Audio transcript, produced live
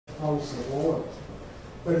house of order.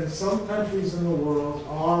 But in some countries in the world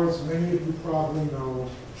are, as many of you probably know,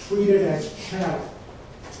 treated as chattel,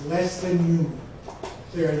 less than human.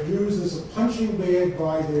 They are used as a punching bag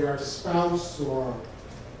by their spouse or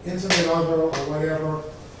intimate other or whatever,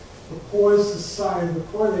 because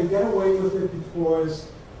they get away with it because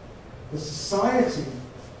the society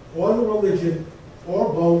or the religion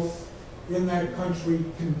or both in that country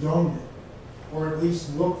condone it, or at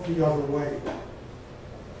least look the other way.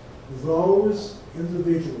 Those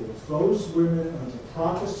individuals, those women under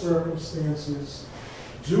proper circumstances,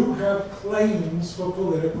 do have claims for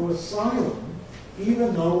political asylum,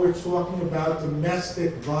 even though we're talking about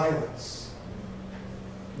domestic violence.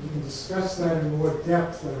 We can discuss that in more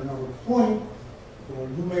depth at another point, or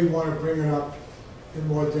you may want to bring it up in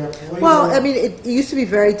more depth later. Well, I mean, it used to be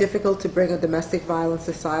very difficult to bring a domestic violence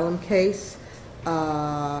asylum case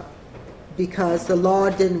because the law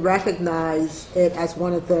didn't recognize it as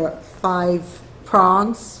one of the 5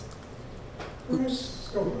 prongs.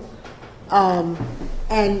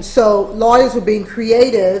 And so lawyers were being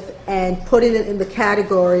creative and putting it in the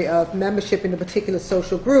category of membership in a particular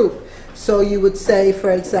social group. So you would say,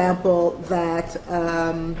 for example, that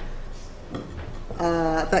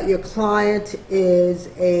that your client is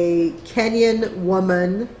a Kenyan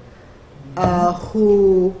woman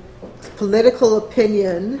whose political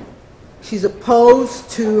opinion, she's opposed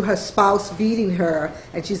to her spouse beating her,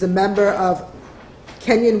 and she's a member of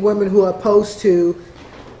Kenyan women who are opposed to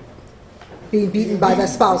being beaten by their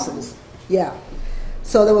spouses. Yeah.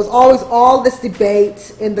 So there was always all this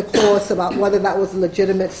debate in the courts about whether that was a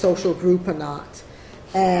legitimate social group or not.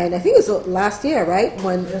 And I think it was last year, right,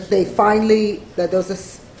 when they finally, that there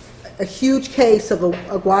was a huge case of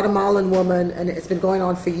a Guatemalan woman, and it's been going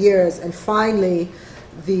on for years, and finally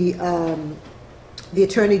the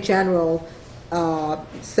Attorney General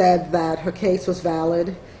said that her case was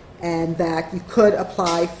valid and that you could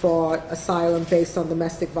apply for asylum based on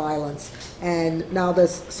domestic violence. And now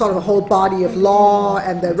there's sort of a whole body of law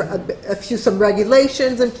and some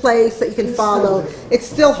regulations in place that you can follow. It's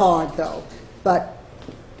still hard though, but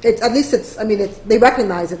at least they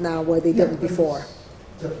recognize it now where they didn't before.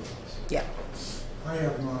 Yeah. I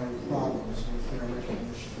have my problems with their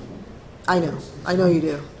recognition. I know you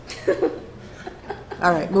do.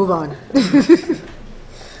 All right, move on.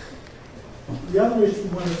 The other issue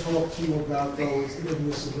I want to talk to you about, though, is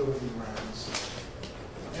inadmissibility grounds.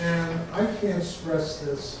 And I can't stress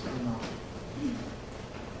this enough.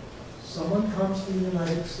 Someone comes to the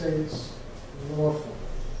United States lawfully.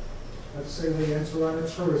 Let's say they enter on a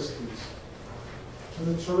tourist visa.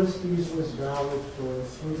 And the tourist visa was valid for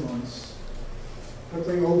 3 months, but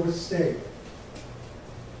they overstayed.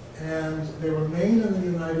 And they remain in the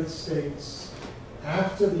United States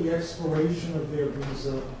after the expiration of their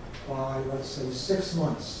visa by, let's say, 6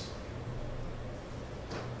 months.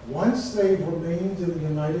 Once they've remained in the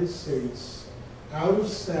United States out of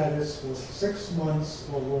status for 6 months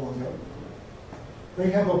or longer,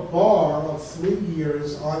 they have a bar of 3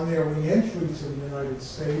 years on their re-entry to the United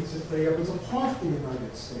States if they ever depart the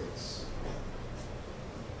United States.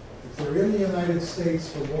 If they're in the United States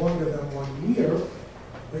for longer than 1 year,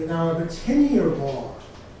 they now have a 10-year bar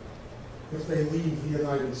if they leave the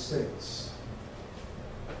United States.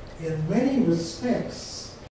 In many respects,